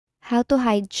How to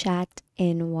hide chat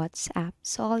in WhatsApp.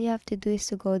 So all you have to do is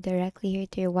to go directly here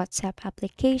to your WhatsApp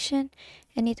application,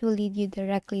 and it will lead you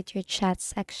directly to your chat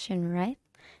section, right?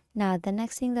 Now, the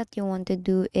next thing that you want to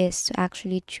do is to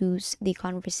actually choose the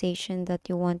conversation that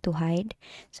you want to hide.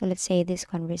 So let's say this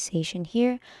conversation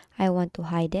here, I want to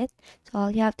hide it. So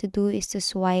all you have to do is to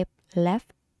swipe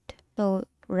left, so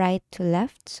right to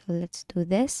left. So let's do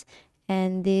this,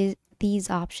 and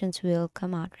these options will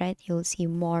come out, right? You'll see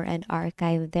more and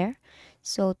archive there.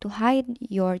 So to hide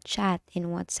your chat in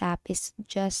WhatsApp is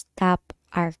just tap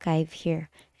archive here,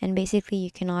 and basically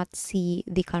you cannot see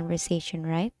the conversation,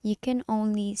 right? You can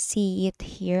only see it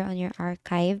here on your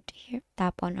archived. Here,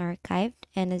 tap on archived,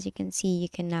 and as you can see, you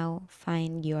can now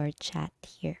find your chat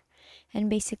here. And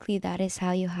basically that is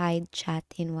how you hide chat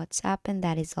in WhatsApp, and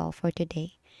that is all for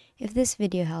today. If this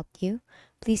video helped you,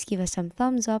 please give us some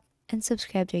thumbs up and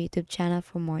subscribe to our YouTube channel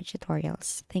for more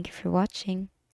tutorials. Thank you for watching.